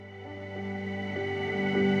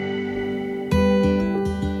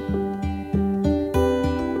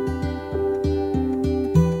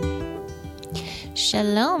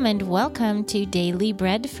Shalom and welcome to Daily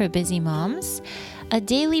Bread for Busy Moms, a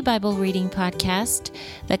daily Bible reading podcast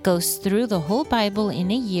that goes through the whole Bible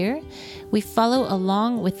in a year. We follow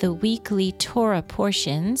along with the weekly Torah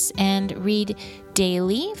portions and read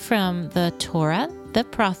daily from the Torah, the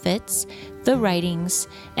prophets, the writings,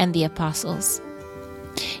 and the apostles.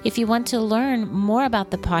 If you want to learn more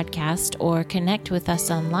about the podcast or connect with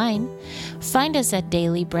us online, find us at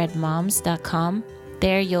dailybreadmoms.com.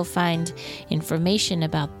 There you'll find information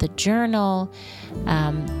about the journal,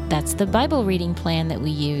 that's the Bible reading plan that we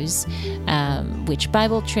use, which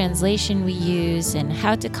Bible translation we use, and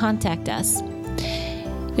how to contact us.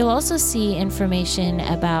 You'll also see information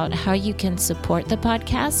about how you can support the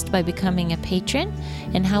podcast by becoming a patron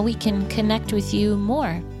and how we can connect with you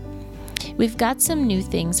more. We've got some new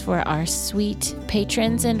things for our sweet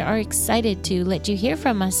patrons and are excited to let you hear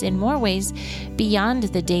from us in more ways beyond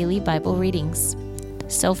the daily Bible readings.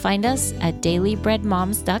 So find us at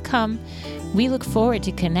dailybreadmoms.com. We look forward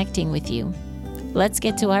to connecting with you. Let's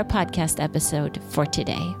get to our podcast episode for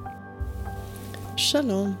today.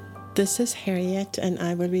 Shalom. This is Harriet, and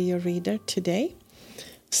I will be your reader today,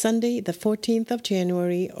 Sunday, the 14th of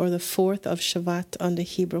January, or the 4th of Shvat on the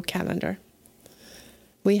Hebrew calendar.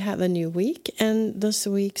 We have a new week, and this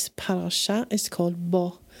week's parasha is called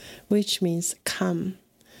Bo, which means come.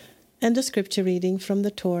 And the scripture reading from the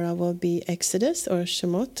Torah will be Exodus or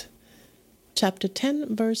Shemot, chapter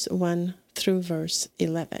 10, verse 1 through verse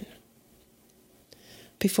 11.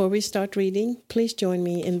 Before we start reading, please join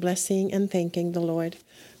me in blessing and thanking the Lord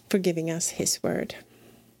for giving us His word.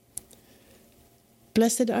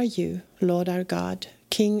 Blessed are you, Lord our God,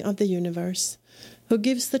 King of the universe, who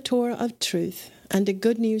gives the Torah of truth and the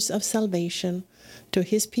good news of salvation to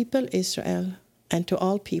His people Israel and to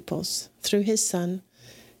all peoples through His Son,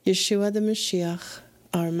 Yeshua the Mashiach,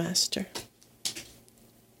 our Master.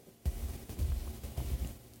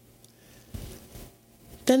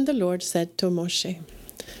 Then the Lord said to Moshe,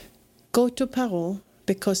 Go to Paro,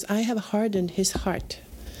 because I have hardened his heart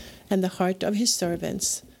and the heart of his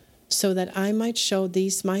servants, so that I might show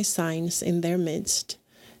these my signs in their midst,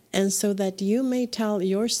 and so that you may tell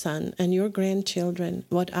your son and your grandchildren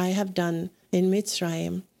what I have done in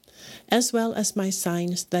Mitzrayim, as well as my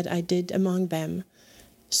signs that I did among them,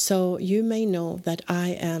 so you may know that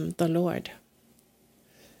I am the Lord.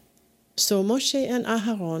 So Moshe and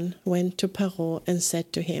Aharon went to Paro and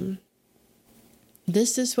said to him,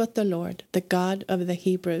 This is what the Lord, the God of the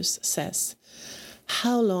Hebrews, says.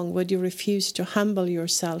 How long would you refuse to humble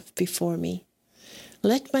yourself before me?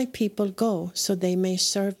 Let my people go so they may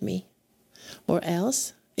serve me. Or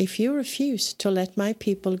else, if you refuse to let my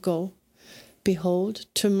people go, behold,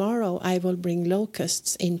 tomorrow I will bring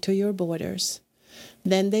locusts into your borders.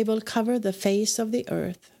 Then they will cover the face of the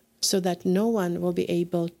earth, so that no one will be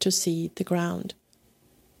able to see the ground.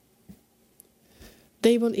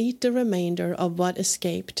 They will eat the remainder of what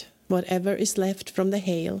escaped, whatever is left from the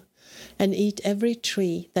hail, and eat every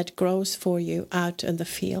tree that grows for you out in the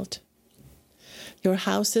field. Your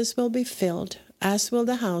houses will be filled, as will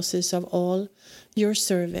the houses of all your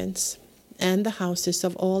servants, and the houses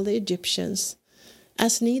of all the Egyptians,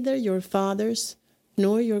 as neither your fathers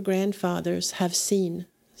nor your grandfathers have seen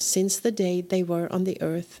since the day they were on the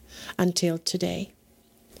earth until today.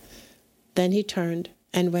 Then he turned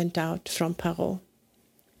and went out from Paro.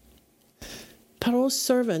 Paro's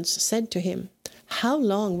servants said to him, How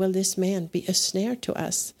long will this man be a snare to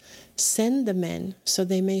us? Send the men so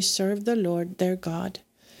they may serve the Lord their God.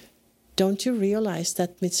 Don't you realize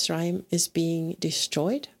that Mitzrayim is being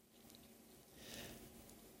destroyed?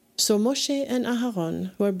 So Moshe and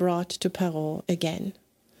Aharon were brought to Paro again.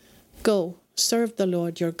 Go, serve the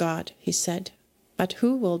Lord your God, he said. But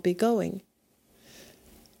who will be going?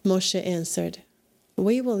 Moshe answered,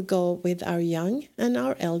 We will go with our young and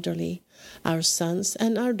our elderly, our sons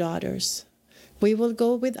and our daughters. We will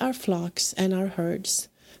go with our flocks and our herds,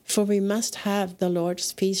 for we must have the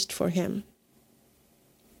Lord's feast for him.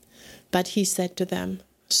 But he said to them,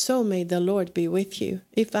 So may the Lord be with you,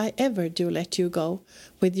 if I ever do let you go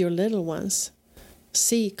with your little ones.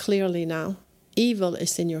 See clearly now, evil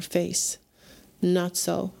is in your face. Not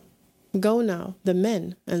so. Go now, the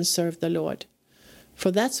men, and serve the Lord, for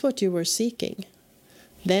that's what you were seeking.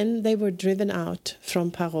 Then they were driven out from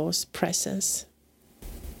Paro's presence.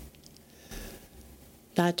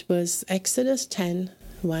 That was Exodus 10,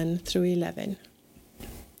 1 through 11.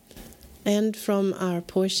 And from our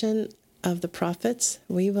portion of the prophets,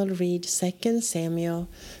 we will read 2 Samuel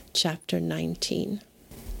chapter 19.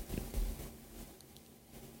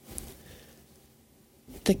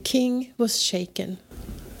 The king was shaken,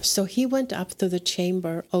 so he went up to the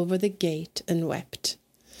chamber over the gate and wept.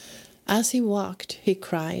 As he walked, he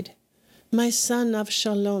cried, "My son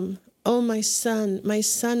Avshalom, oh my son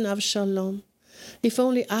Avshalom, if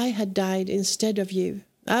only I had died instead of you.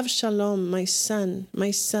 Avshalom, my son,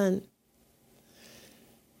 my son."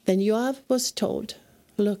 Then Joab was told,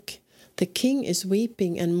 "Look, the king is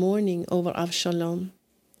weeping and mourning over Avshalom."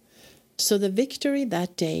 So the victory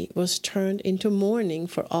that day was turned into mourning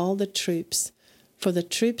for all the troops, for the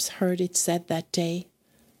troops heard it said that day,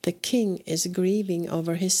 "The king is grieving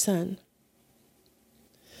over his son."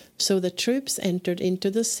 So the troops entered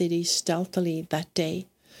into the city stealthily that day,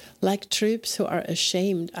 like troops who are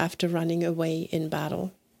ashamed after running away in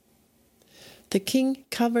battle. The king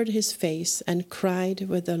covered his face and cried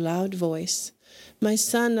with a loud voice, "My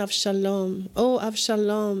son Avshalom, O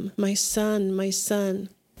Avshalom, my son, my son."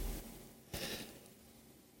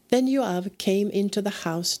 Then Joab came into the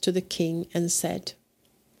house to the king and said,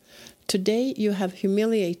 "Today you have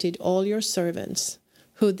humiliated all your servants,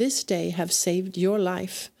 who this day have saved your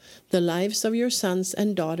life, the lives of your sons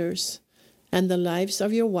and daughters, and the lives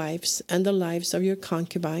of your wives and the lives of your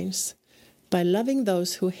concubines, by loving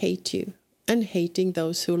those who hate you and hating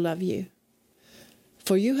those who love you.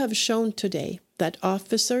 For you have shown today that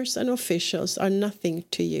officers and officials are nothing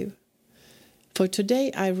to you. For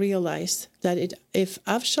today I realize that if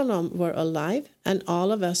Avshalom were alive and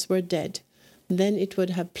all of us were dead, then it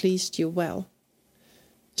would have pleased you well.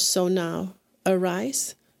 So now,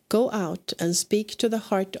 arise, go out and speak to the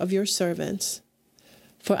heart of your servants.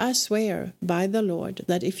 For I swear by the Lord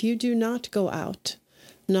that if you do not go out,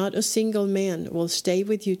 not a single man will stay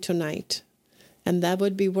with you tonight, and that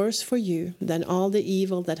would be worse for you than all the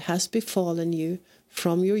evil that has befallen you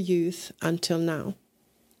from your youth until now."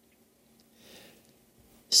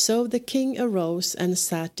 So the king arose and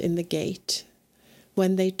sat in the gate.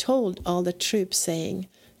 When they told all the troops, saying,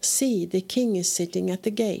 "See, the king is sitting at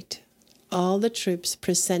the gate," all the troops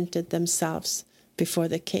presented themselves before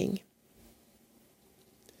the king.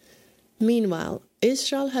 Meanwhile,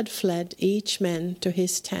 Israel had fled each man to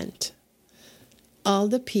his tent. All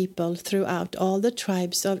the people throughout all the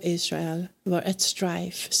tribes of Israel were at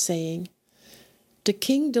strife, saying, "The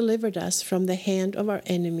king delivered us from the hand of our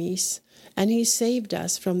enemies, and he saved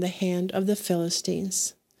us from the hand of the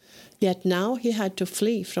Philistines. Yet now he had to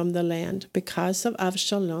flee from the land because of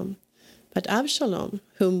Avshalom. But Avshalom,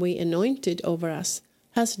 whom we anointed over us,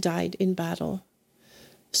 has died in battle.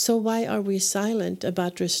 So why are we silent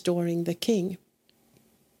about restoring the king?"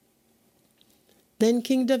 Then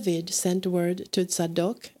King David sent word to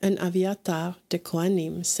Zadok and Abiathar the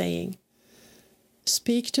Kohanim, saying,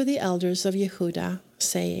 "Speak to the elders of Yehudah,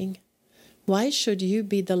 saying, why should you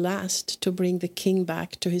be the last to bring the king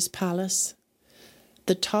back to his palace?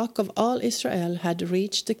 The talk of all Israel had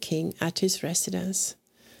reached the king at his residence.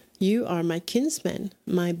 You are my kinsmen,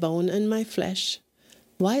 my bone and my flesh.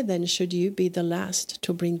 Why then should you be the last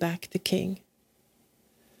to bring back the king?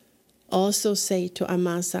 Also say to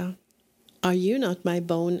Amasa, are you not my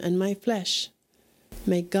bone and my flesh?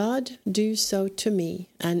 May God do so to me,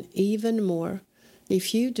 and even more,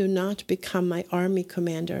 if you do not become my army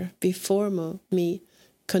commander before me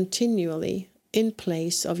continually in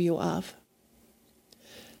place of Joab."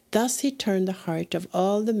 Thus he turned the heart of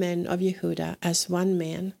all the men of Yehudah as one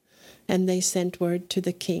man, and they sent word to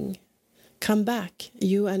the king, "Come back,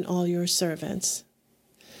 you and all your servants."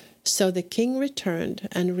 So the king returned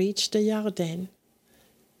and reached the Yarden.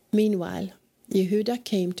 Meanwhile, Yehudah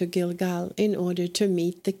came to Gilgal in order to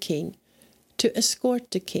meet the king, to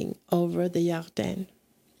escort the king over the Yarden.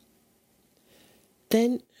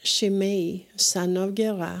 Then Shimei, son of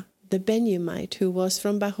Gera, the Benjamite who was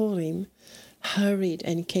from Bahurim, hurried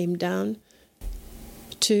and came down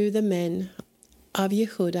to the men of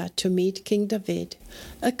Yehudah to meet King David,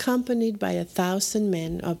 accompanied by 1,000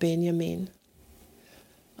 men of Benjamin.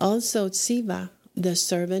 Also Ziva, the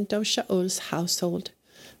servant of Shaul's household,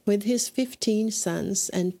 with his 15 sons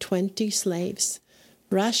and 20 slaves,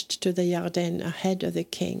 rushed to the Yarden ahead of the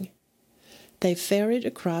king. They ferried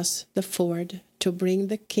across the ford to bring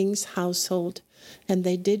the king's household, and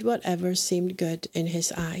they did whatever seemed good in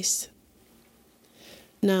his eyes.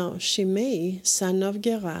 Now Shimei, son of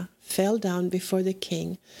Gera, fell down before the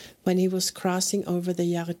king when he was crossing over the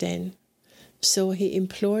Yarden. So he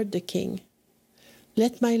implored the king,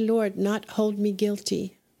 "Let my lord not hold me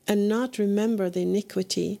guilty, and not remember the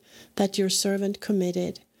iniquity that your servant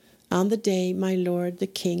committed on the day my lord the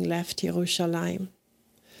king left Jerusalem.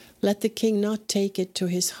 Let the king not take it to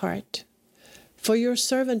his heart. For your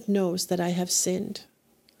servant knows that I have sinned.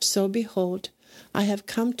 So behold, I have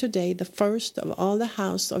come today, the first of all the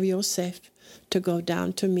house of Joseph, to go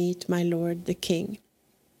down to meet my lord the king."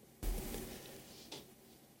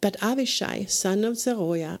 But Avishai, son of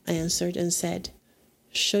Zeruiah, answered and said,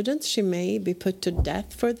 Shouldn't Shimei be put to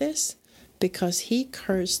death for this? Because he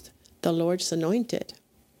cursed the Lord's anointed.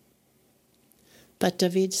 But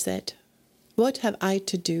David said, What have I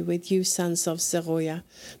to do with you, sons of Zeruiah,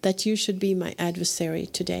 that you should be my adversary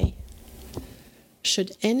today?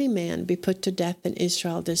 Should any man be put to death in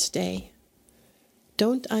Israel this day?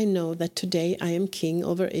 Don't I know that today I am king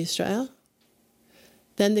over Israel?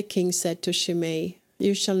 Then the king said to Shimei,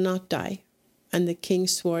 You shall not die. And the king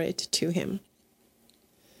swore it to him.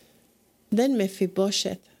 Then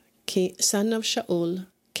Mephibosheth, son of Shaul,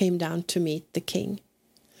 came down to meet the king.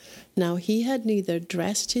 Now he had neither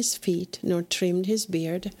dressed his feet, nor trimmed his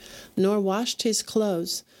beard, nor washed his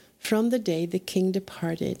clothes, from the day the king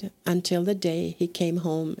departed until the day he came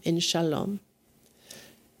home in Shalom.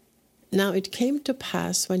 Now it came to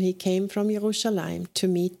pass when he came from Jerusalem to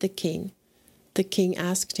meet the king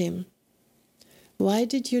asked him, Why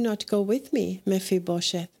did you not go with me,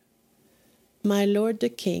 Mephibosheth? My lord the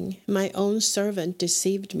king, my own servant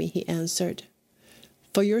deceived me, he answered.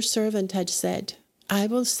 For your servant had said, I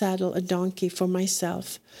will saddle a donkey for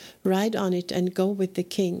myself, ride on it and go with the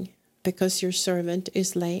king, because your servant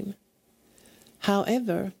is lame.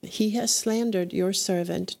 However, he has slandered your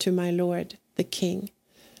servant to my lord the king.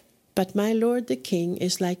 But my lord the king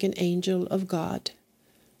is like an angel of God.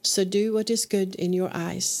 So do what is good in your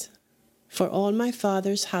eyes. For all my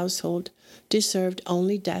father's household deserved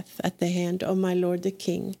only death at the hand of my lord the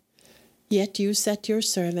king. Yet you set your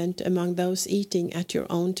servant among those eating at your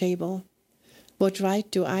own table. What right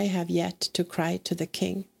do I have yet to cry to the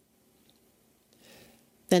king?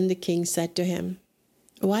 Then the king said to him,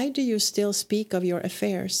 Why do you still speak of your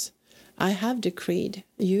affairs? I have decreed,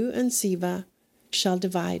 you and Ziba shall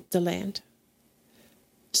divide the land.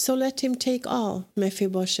 So let him take all,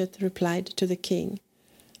 Mephibosheth replied to the king,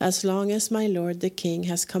 as long as my lord the king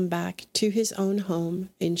has come back to his own home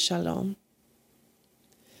in Shalom.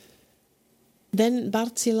 Then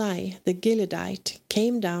Barzillai the Gileadite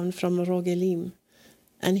came down from Rogelim,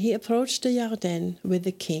 and he approached the Yarden with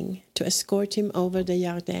the king to escort him over the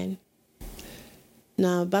Yarden.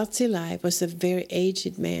 Now Barzillai was a very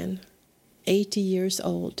aged man, 80 years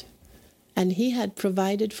old, and he had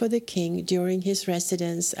provided for the king during his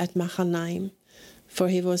residence at Mahanaim, for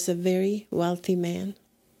he was a very wealthy man.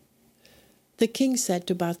 The king said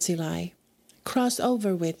to Barzillai, Cross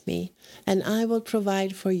over with me, and I will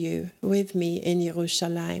provide for you with me in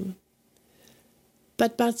Jerusalem.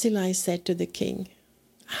 But Barzillai said to the king,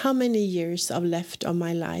 How many years are left of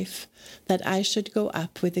my life that I should go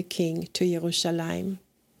up with the king to Jerusalem?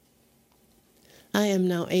 I am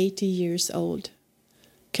now 80 years old.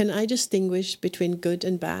 Can I distinguish between good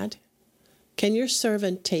and bad? Can your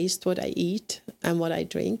servant taste what I eat and what I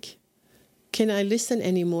drink? Can I listen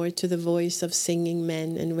any more to the voice of singing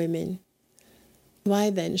men and women?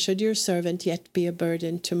 Why then should your servant yet be a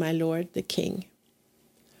burden to my lord the king?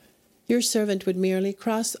 Your servant would merely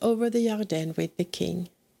cross over the Yarden with the king.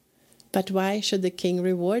 But why should the king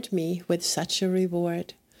reward me with such a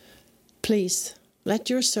reward? Please, let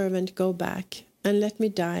your servant go back, and let me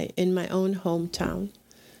die in my own hometown,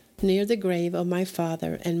 near the grave of my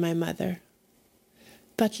father and my mother.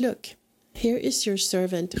 But look, here is your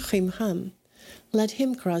servant Chimham. Let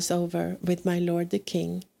him cross over with my lord the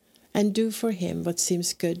king, and do for him what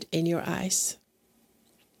seems good in your eyes.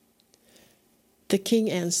 The king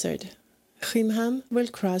answered, Chimham will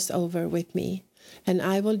cross over with me, and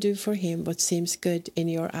I will do for him what seems good in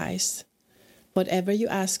your eyes. Whatever you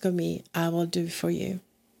ask of me, I will do for you.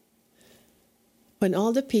 When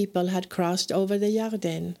all the people had crossed over the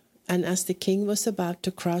Yarden, and as the king was about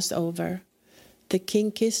to cross over, the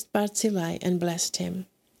king kissed Barzillai and blessed him.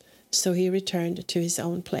 So he returned to his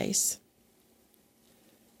own place.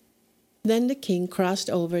 Then the king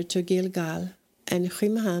crossed over to Gilgal, and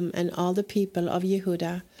Chimham and all the people of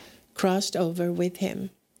Yehudah crossed over with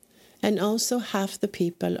him, and also half the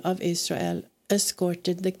people of Israel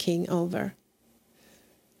escorted the king over.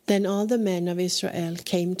 Then all the men of Israel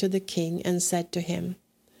came to the king and said to him,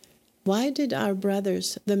 Why did our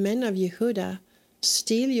brothers, the men of Yehudah,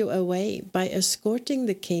 steal you away by escorting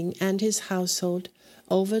the king and his household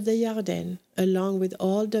over the Yarden, along with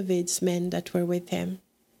all David's men that were with him?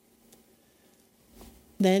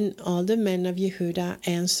 Then all the men of Yehudah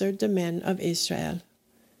answered the men of Israel,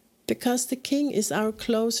 Because the king is our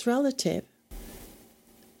close relative.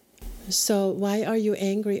 So why are you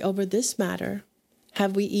angry over this matter?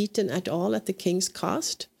 Have we eaten at all at the king's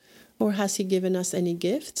cost, or has he given us any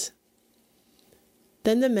gifts?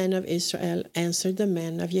 Then the men of Israel answered the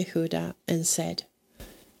men of Yehudah and said,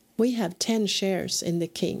 We have 10 shares in the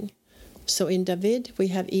king, so in David we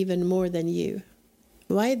have even more than you.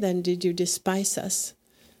 Why then did you despise us?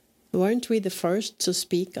 Weren't we the first to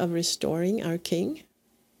speak of restoring our king?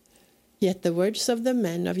 Yet the words of the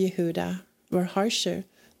men of Yehuda were harsher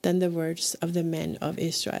than the words of the men of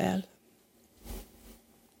Israel.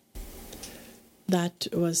 That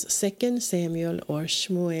was 2 Samuel or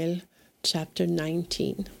Shmuel chapter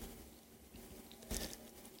 19.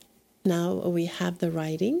 Now we have the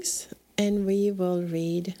writings, and we will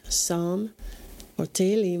read Psalm or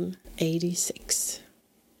Tehillim 86.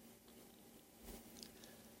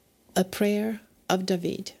 A prayer of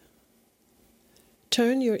David.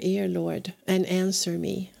 Turn your ear, Lord, and answer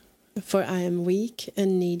me, for I am weak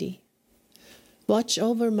and needy. Watch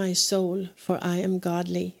over my soul, for I am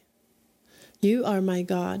godly. You are my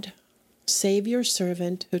God. Save your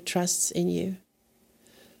servant who trusts in you.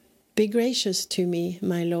 Be gracious to me,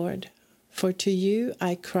 my Lord, for to you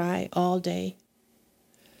I cry all day.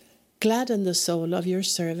 Gladden the soul of your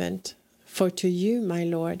servant, for to you, my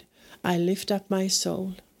Lord, I lift up my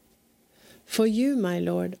soul. For you, my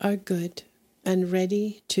Lord, are good and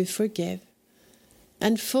ready to forgive,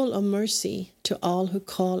 and full of mercy to all who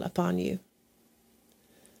call upon you.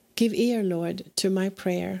 Give ear, Lord, to my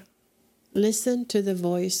prayer. Listen to the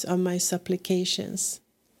voice of my supplications.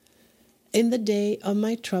 In the day of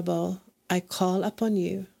my trouble, I call upon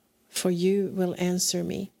you, for you will answer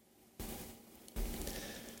me.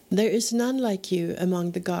 There is none like you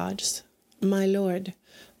among the gods. My Lord,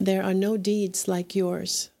 there are no deeds like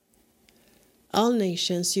yours. All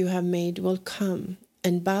nations you have made will come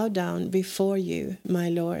and bow down before you, my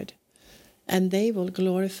Lord, and they will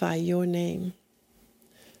glorify your name.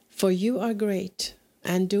 For you are great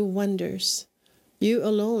and do wonders. You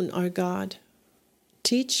alone are God.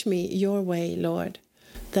 Teach me your way, Lord,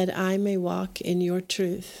 that I may walk in your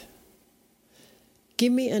truth.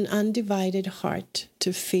 Give me an undivided heart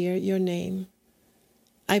to fear your name.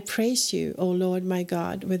 I praise you, O Lord my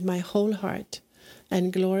God, with my whole heart,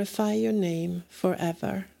 and glorify your name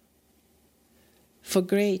forever. For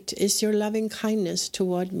great is your loving kindness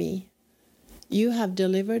toward me. You have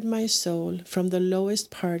delivered my soul from the lowest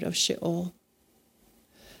part of Sheol.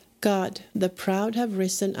 God, the proud have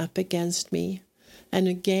risen up against me, and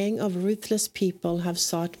a gang of ruthless people have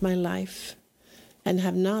sought my life, and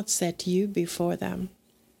have not set you before them.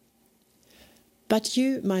 But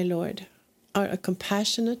you, my Lord, are a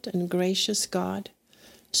compassionate and gracious God,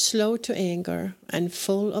 slow to anger and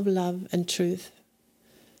full of love and truth.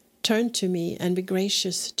 Turn to me and be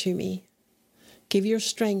gracious to me. Give your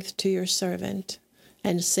strength to your servant,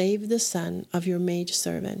 and save the son of your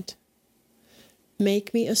maidservant.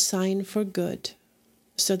 Make me a sign for good,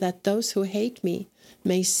 so that those who hate me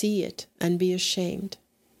may see it and be ashamed.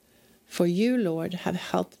 For you, Lord, have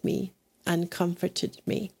helped me and comforted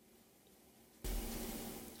me.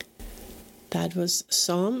 That was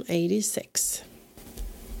Psalm 86.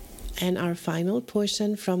 And our final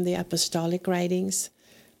portion from the Apostolic Writings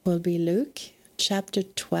will be Luke chapter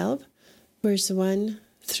 12, verse 1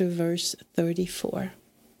 through verse 34.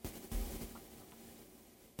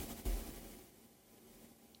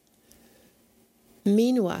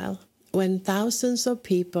 Meanwhile, when thousands of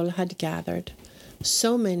people had gathered,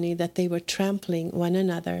 so many that they were trampling one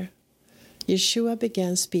another, Yeshua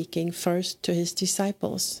began speaking first to his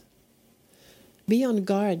disciples. Be on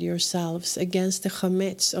guard yourselves against the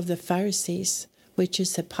chametz of the Pharisees, which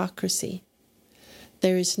is hypocrisy.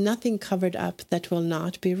 There is nothing covered up that will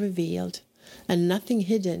not be revealed, and nothing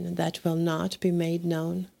hidden that will not be made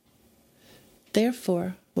known.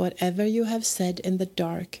 Therefore, whatever you have said in the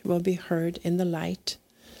dark will be heard in the light,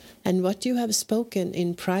 and what you have spoken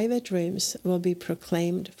in private rooms will be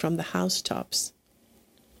proclaimed from the housetops.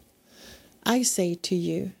 I say to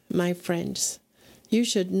you, my friends, you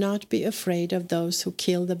should not be afraid of those who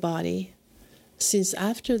kill the body, since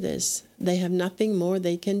after this they have nothing more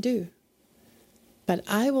they can do. But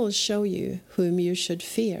I will show you whom you should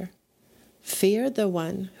fear. Fear the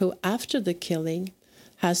one who, after the killing,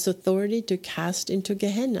 has authority to cast into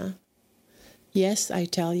Gehenna. Yes, I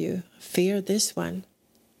tell you, fear this one.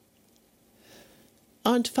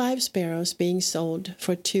 Aren't 5 sparrows being sold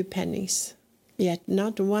for 2 pennies? Yet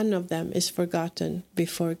not one of them is forgotten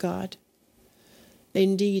before God.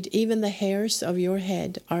 Indeed, even the hairs of your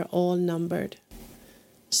head are all numbered.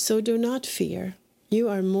 So do not fear. You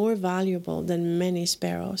are more valuable than many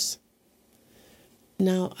sparrows.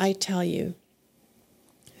 Now I tell you,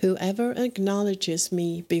 whoever acknowledges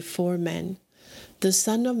me before men, the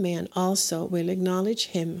Son of Man also will acknowledge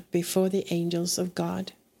him before the angels of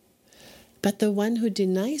God. But the one who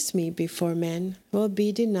denies me before men will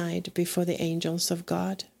be denied before the angels of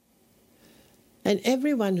God. And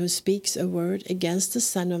everyone who speaks a word against the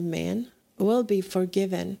Son of Man will be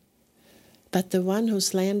forgiven, but the one who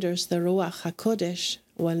slanders the Ruach HaKodesh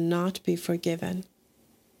will not be forgiven.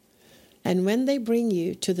 And when they bring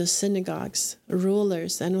you to the synagogues,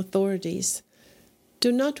 rulers and authorities,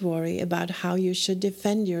 do not worry about how you should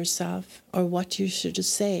defend yourself or what you should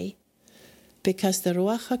say, because the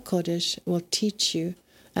Ruach HaKodesh will teach you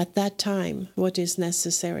at that time what is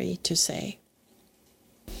necessary to say.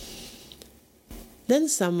 Then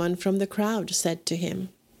someone from the crowd said to him,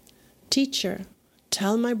 "Teacher,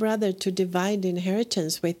 tell my brother to divide the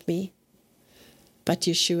inheritance with me." But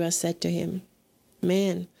Yeshua said to him,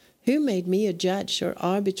 "Man, who made me a judge or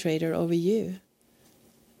arbitrator over you?"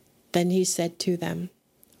 Then he said to them,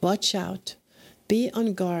 "Watch out, be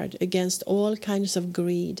on guard against all kinds of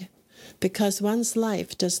greed, because one's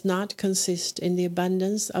life does not consist in the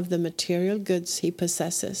abundance of the material goods he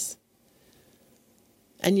possesses."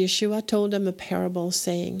 And Yeshua told them a parable,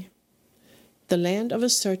 saying, "The land of a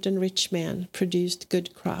certain rich man produced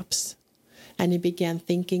good crops, and he began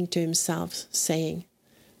thinking to himself, saying,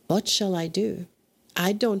 'What shall I do?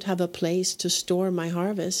 I don't have a place to store my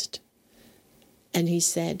harvest.' And he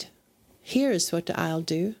said, 'Here's what I'll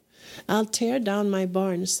do. I'll tear down my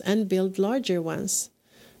barns and build larger ones,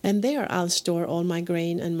 and there I'll store all my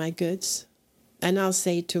grain and my goods. And I'll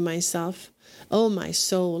say to myself, O my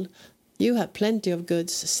soul, you have plenty of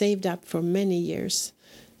goods saved up for many years.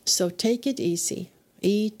 So take it easy,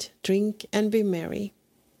 eat, drink, and be merry.'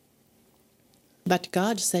 But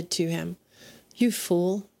God said to him, 'You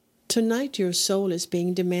fool, tonight your soul is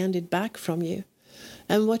being demanded back from you,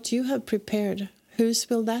 and what you have prepared, whose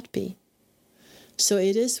will that be?' So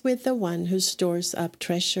it is with the one who stores up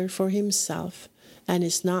treasure for himself and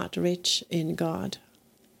is not rich in God."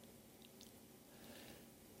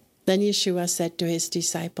 Then Yeshua said to his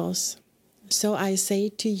disciples, "So I say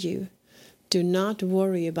to you, do not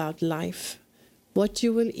worry about life, what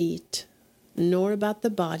you will eat, nor about the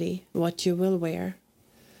body, what you will wear.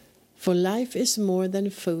 For life is more than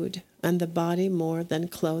food, and the body more than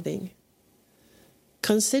clothing.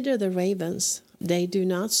 Consider the ravens, they do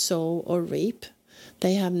not sow or reap,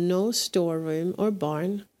 they have no storeroom or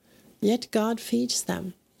barn, yet God feeds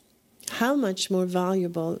them. How much more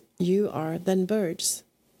valuable you are than birds?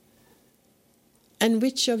 And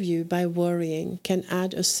which of you, by worrying, can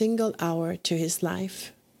add a single hour to his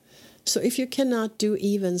life? So if you cannot do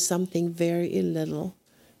even something very little,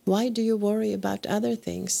 why do you worry about other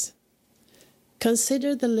things?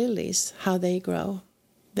 Consider the lilies, how they grow.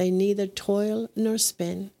 They neither toil nor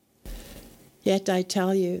spin. Yet I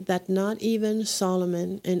tell you that not even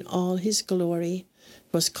Solomon in all his glory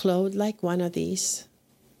was clothed like one of these.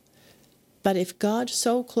 But if God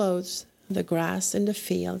so clothes the grass in the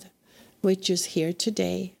field, which is here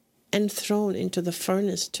today and thrown into the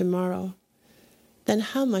furnace tomorrow, then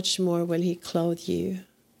how much more will he clothe you,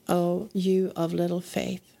 O you of little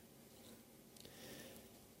faith?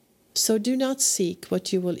 So do not seek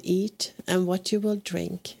what you will eat and what you will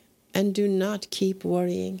drink, and do not keep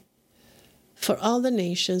worrying. For all the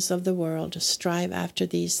nations of the world strive after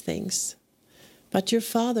these things, but your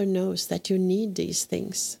Father knows that you need these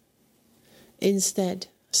things. Instead,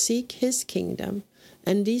 seek his kingdom,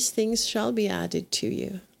 and these things shall be added to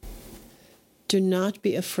you. Do not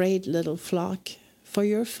be afraid, little flock, for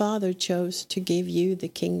your Father chose to give you the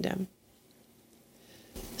kingdom.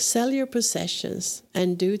 Sell your possessions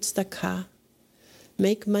and do tzedakah.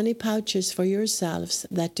 Make money pouches for yourselves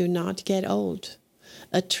that do not get old,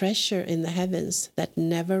 a treasure in the heavens that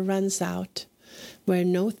never runs out, where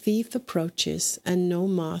no thief approaches and no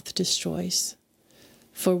moth destroys.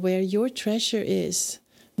 For where your treasure is,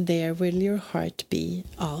 there will your heart be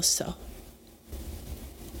also."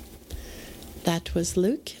 That was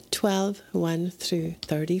Luke 12, 1 through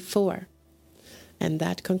 34. And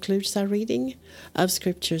that concludes our reading of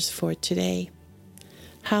scriptures for today.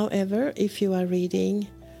 However, if you are reading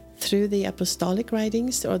through the apostolic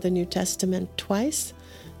writings or the New Testament twice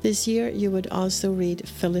this year, you would also read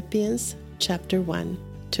Philippians chapter 1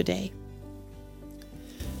 today.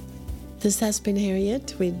 This has been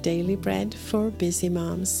Harriet with Daily Bread for Busy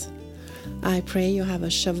Moms. I pray you have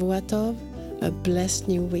a Shavua Tov, a blessed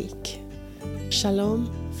new week. Shalom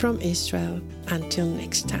from Israel. Until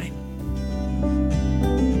next time.